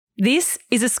This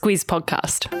is a Squiz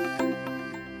podcast.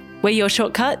 We're your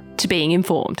shortcut to being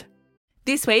informed.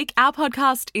 This week, our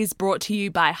podcast is brought to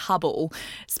you by Hubbl,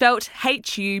 spelt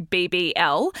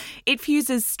Hubbl. It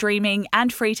fuses streaming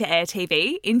and free-to-air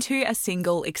TV into a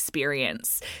single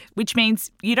experience, which means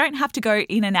you don't have to go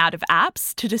in and out of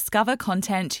apps to discover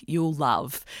content you'll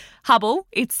love. Hubbl,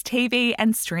 it's TV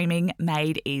and streaming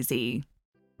made easy.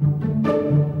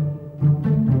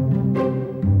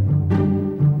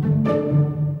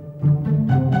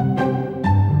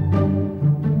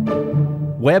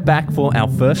 We're back for our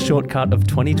first shortcut of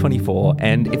 2024,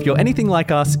 and if you're anything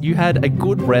like us, you had a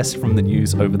good rest from the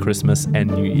news over Christmas and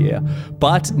New Year.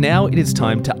 But now it is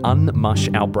time to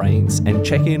unmush our brains and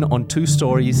check in on two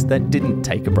stories that didn't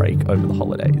take a break over the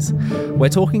holidays. We're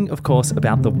talking, of course,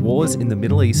 about the wars in the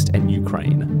Middle East and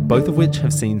Ukraine, both of which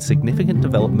have seen significant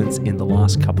developments in the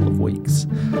last couple of weeks.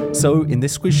 So in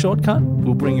this Squiz shortcut,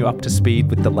 we'll bring you up to speed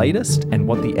with the latest and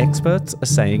what the experts are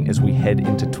saying as we head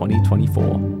into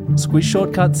 2024. Squiz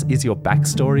Shortcuts is your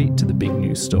backstory to the big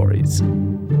news stories.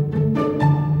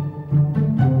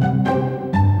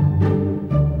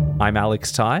 I'm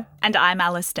Alex Ty. And I'm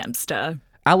Alice Dempster.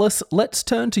 Alice, let's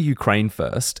turn to Ukraine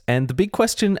first. And the big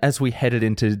question as we headed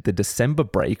into the December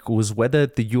break was whether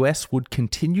the US would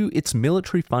continue its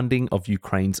military funding of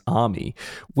Ukraine's army,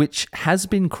 which has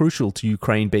been crucial to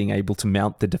Ukraine being able to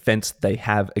mount the defense they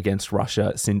have against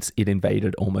Russia since it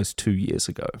invaded almost 2 years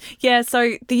ago. Yeah,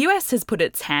 so the US has put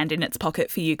its hand in its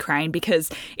pocket for Ukraine because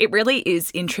it really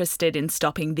is interested in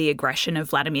stopping the aggression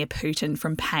of Vladimir Putin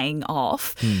from paying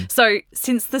off. So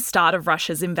since the start of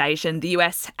Russia's invasion, the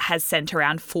US has sent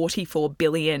around 44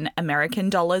 billion American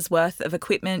dollars worth of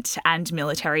equipment and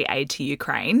military aid to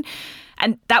Ukraine.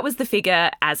 And that was the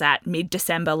figure as at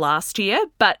mid-December last year,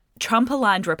 but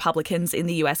Trump-aligned Republicans in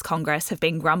the US Congress have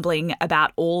been grumbling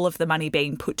about all of the money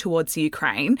being put towards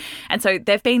Ukraine, and so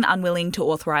they've been unwilling to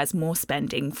authorise more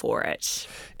spending for it.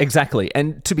 Exactly.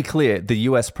 And to be clear, the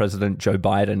US President Joe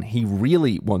Biden, he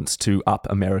really wants to up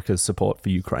America's support for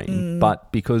Ukraine.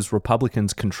 But because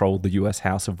Republicans control the US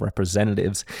House of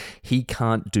Representatives, he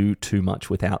can't do too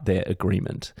much without their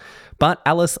agreement. But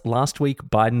Alice, last week,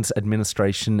 Biden's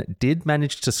administration did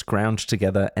manage to scrounge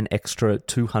together an extra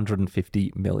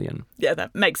 $250 million. Yeah,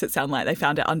 that makes it sound like they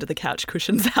found it under the couch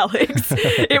cushions, Alex.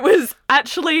 It was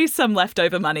actually some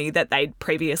leftover money that they'd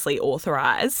previously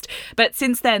authorised. But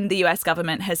since then, the US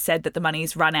government has said that the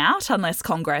money's run out unless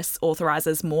Congress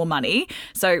authorises more money.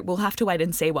 So we'll have to wait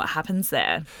and see what happens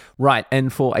there. Right.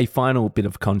 And for a final bit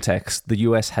of context, the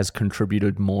US has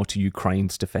contributed more to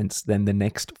Ukraine's defence than the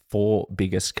next four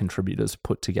biggest contributors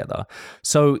put together.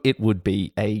 So it would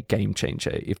be a game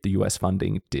changer if the US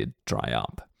funding did dry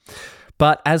up.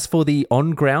 But as for the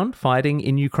on-ground fighting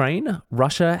in Ukraine,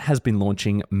 Russia has been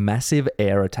launching massive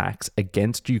air attacks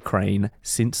against Ukraine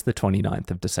since the 29th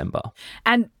of December.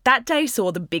 And that day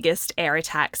saw the biggest air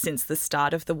attack since the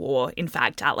start of the war, in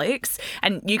fact, Alex.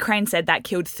 And Ukraine said that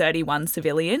killed 31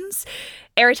 civilians.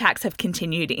 Air attacks have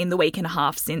continued in the week and a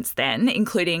half since then,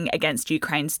 including against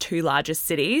Ukraine's two largest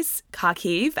cities,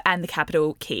 Kharkiv and the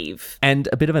capital, Kyiv. And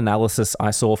a bit of analysis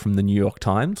I saw from the New York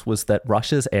Times was that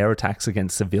Russia's air attacks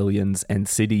against civilians and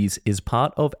cities is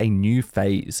part of a new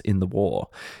phase in the war.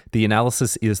 The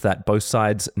analysis is that both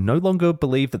sides no longer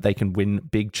believe that they can win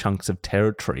big chunks of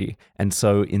territory, and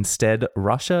so instead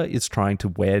Russia is trying to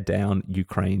wear down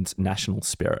Ukraine's national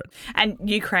spirit. And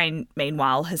Ukraine,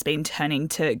 meanwhile, has been turning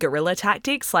to guerrilla tactics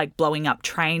like blowing up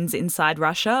trains inside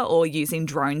Russia or using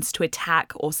drones to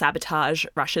attack or sabotage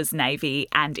Russia's navy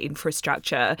and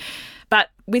infrastructure. But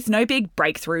with no big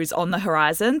breakthroughs on the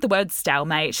horizon, the word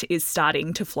stalemate is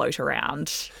starting to float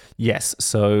around. Yes,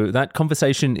 so that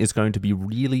conversation is going to be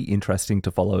really interesting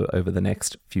to follow over the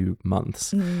next few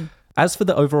months. As for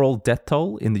the overall death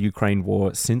toll in the Ukraine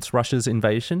war since Russia's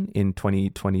invasion in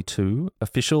 2022,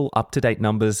 official up-to-date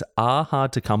numbers are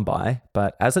hard to come by,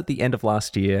 but as at the end of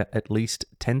last year, at least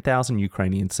 10,000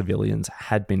 Ukrainian civilians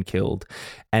had been killed,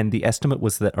 and the estimate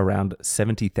was that around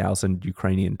 70,000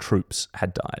 Ukrainian troops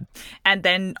had died. And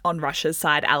then on Russia's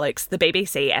side, Alex, the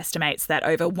BBC estimates that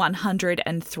over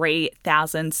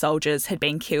 103,000 soldiers had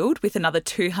been killed, with another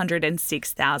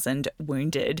 206,000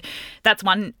 wounded. That's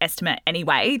one estimate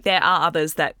anyway. There are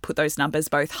others that put those numbers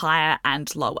both higher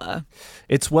and lower.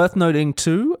 It's worth noting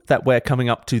too that we're coming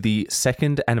up to the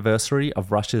second anniversary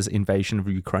of Russia's invasion of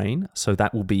Ukraine, so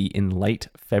that will be in late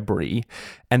February.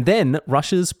 And then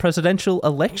Russia's presidential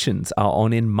elections are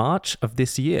on in March of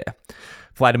this year.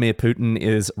 Vladimir Putin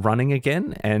is running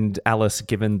again, and Alice,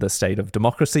 given the state of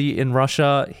democracy in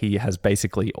Russia, he has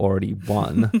basically already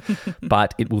won.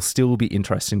 But it will still be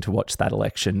interesting to watch that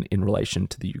election in relation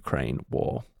to the Ukraine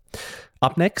war.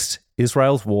 Up next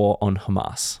Israel's war on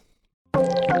Hamas.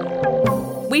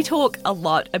 We talk a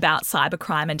lot about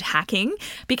cybercrime and hacking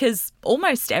because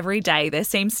almost every day there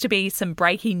seems to be some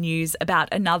breaking news about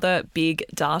another big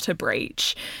data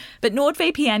breach. But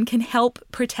NordVPN can help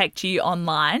protect you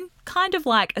online, kind of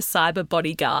like a cyber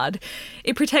bodyguard.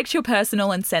 It protects your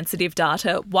personal and sensitive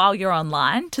data while you're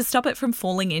online to stop it from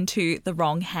falling into the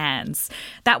wrong hands.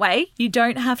 That way, you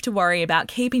don't have to worry about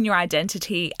keeping your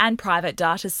identity and private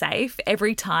data safe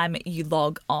every time you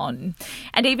log on.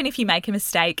 And even if you make a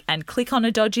mistake and click on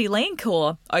a dodgy link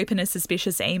or open a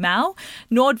suspicious email,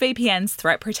 NordVPN's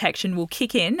threat protection will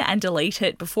kick in and delete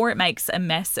it before it makes a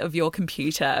mess of your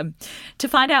computer. To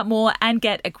find out more and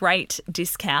get a great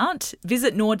discount,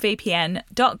 visit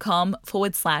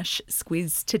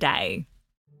nordvpn.com/squiz today.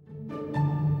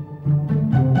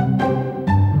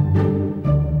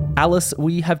 Alice,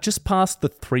 we have just passed the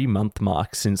 3-month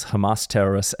mark since Hamas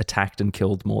terrorists attacked and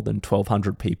killed more than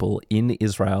 1,200 people in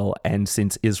Israel, and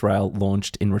since Israel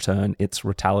launched in return its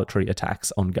retaliatory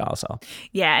attacks on Gaza.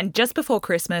 Yeah, and just before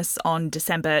Christmas on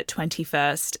December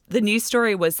 21st, the news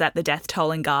story was that the death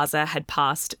toll in Gaza had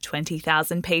passed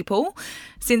 20,000 people.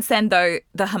 Since then, though,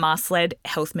 the Hamas-led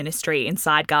health ministry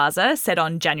inside Gaza said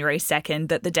on January 2nd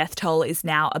that the death toll is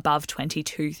now above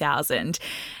 22,000.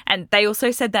 And they also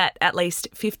said that at least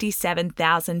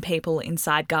 57,000 people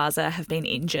inside Gaza have been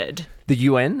injured. The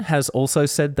UN has also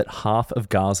said that half of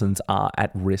Gazans are at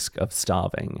risk of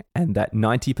starving and that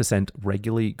 90%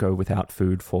 regularly go without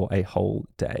food for a whole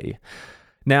day.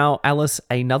 Now, Alice,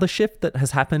 another shift that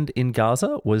has happened in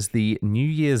Gaza was the New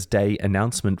Year's Day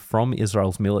announcement from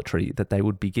Israel's military that they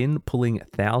would begin pulling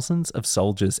thousands of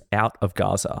soldiers out of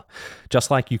Gaza. Just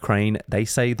like Ukraine, they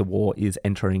say the war is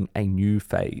entering a new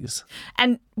phase.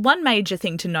 And one major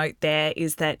thing to note there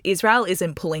is that Israel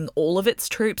isn't pulling all of its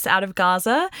troops out of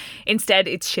Gaza. Instead,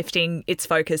 it's shifting its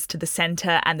focus to the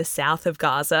centre and the south of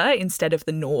Gaza instead of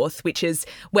the north, which is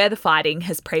where the fighting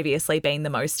has previously been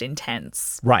the most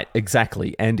intense. Right,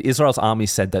 exactly. And Israel's army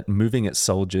said that moving its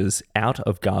soldiers out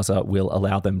of Gaza will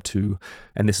allow them to,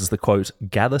 and this is the quote,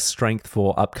 gather strength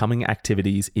for upcoming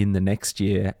activities in the next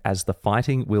year as the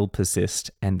fighting will persist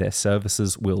and their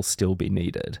services will still be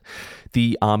needed.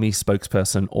 The army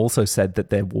spokesperson also said that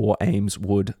their war aims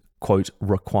would, quote,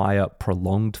 require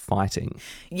prolonged fighting.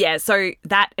 Yeah, so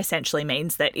that essentially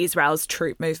means that Israel's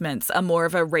troop movements are more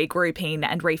of a regrouping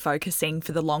and refocusing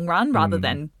for the long run rather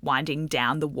than winding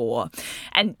down the war.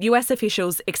 And US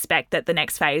officials expect that the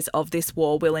next phase of this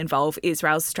war will involve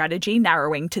Israel's strategy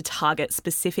narrowing to target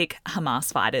specific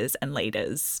Hamas fighters and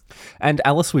leaders. And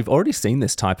Alice, we've already seen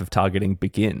this type of targeting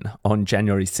begin. On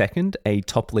January 2nd, a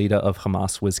top leader of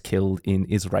Hamas was killed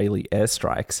in Israeli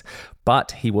airstrikes,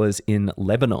 but he was in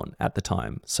Lebanon at the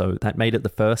time. So that made it the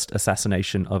first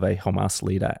assassination of a Hamas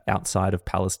leader outside of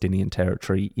Palestinian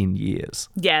territory in years.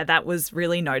 Yeah, that was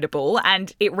really notable.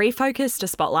 And it refocused a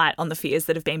spotlight on the fears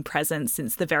that have been present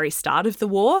since the very start of the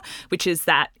war, which is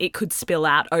that it could spill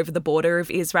out over the border of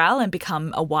Israel and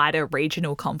become a wider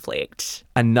regional conflict.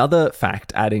 Another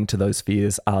fact adding to those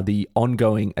fears are the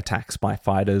ongoing attacks by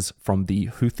fighters from the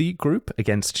Houthi group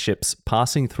against ships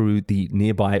passing through the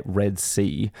nearby Red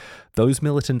Sea. Those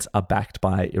militants are backed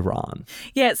by Iran.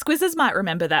 Yeah, squizzers might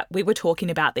remember that we were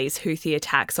talking about these Houthi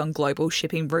attacks on global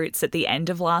shipping routes at the end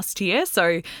of last year.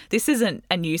 So this isn't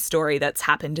a new story that's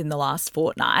happened in the last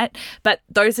fortnight, but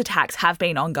those attacks have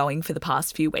been ongoing for the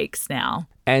past few weeks now.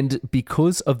 And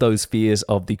because of those fears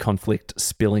of the conflict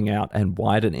spilling out and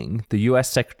widening, the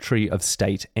US Secretary of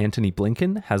State Antony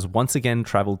Blinken has once again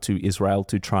traveled to Israel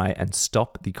to try and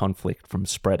stop the conflict from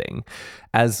spreading,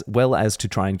 as well as to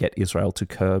try and get Israel to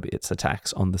curb its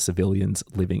attacks on the civilians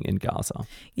living in Gaza.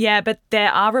 Yeah, but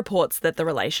there are reports that the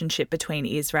relationship between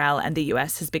Israel and the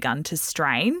US has begun to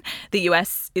strain. The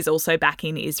US is also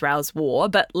backing Israel's war,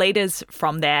 but leaders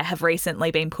from there have recently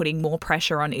been putting more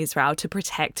pressure on Israel to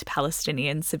protect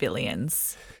Palestinian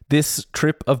civilians. This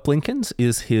trip of Blinken's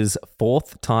is his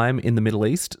 4th time in the Middle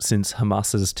East since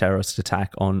Hamas's terrorist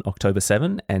attack on October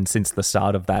 7 and since the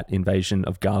start of that invasion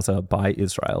of Gaza by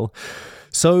Israel.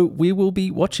 So we will be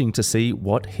watching to see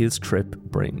what his trip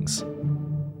brings.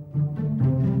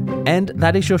 And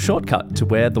that is your shortcut to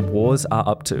where the wars are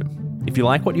up to. If you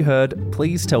like what you heard,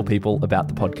 please tell people about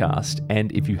the podcast.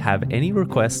 And if you have any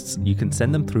requests, you can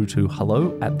send them through to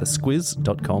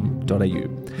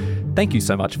hello@thesquiz.com.au. Thank you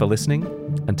so much for listening.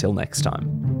 Until next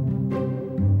time.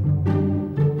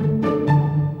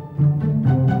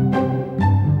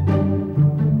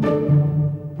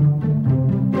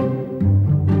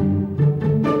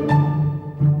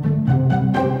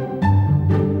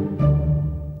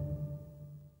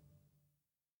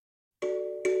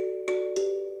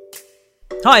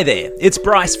 Hi there, it's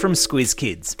Bryce from Squiz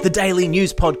Kids, the daily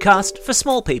news podcast for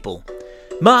small people.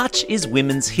 March is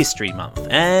Women's History Month,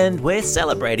 and we're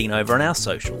celebrating over on our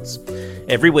socials.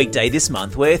 Every weekday this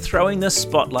month, we're throwing the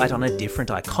spotlight on a different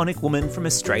iconic woman from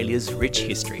Australia's rich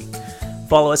history.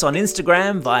 Follow us on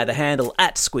Instagram via the handle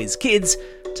 @SquizKids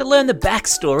to learn the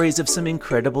backstories of some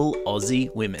incredible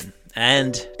Aussie women,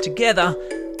 and together,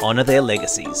 honour their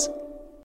legacies.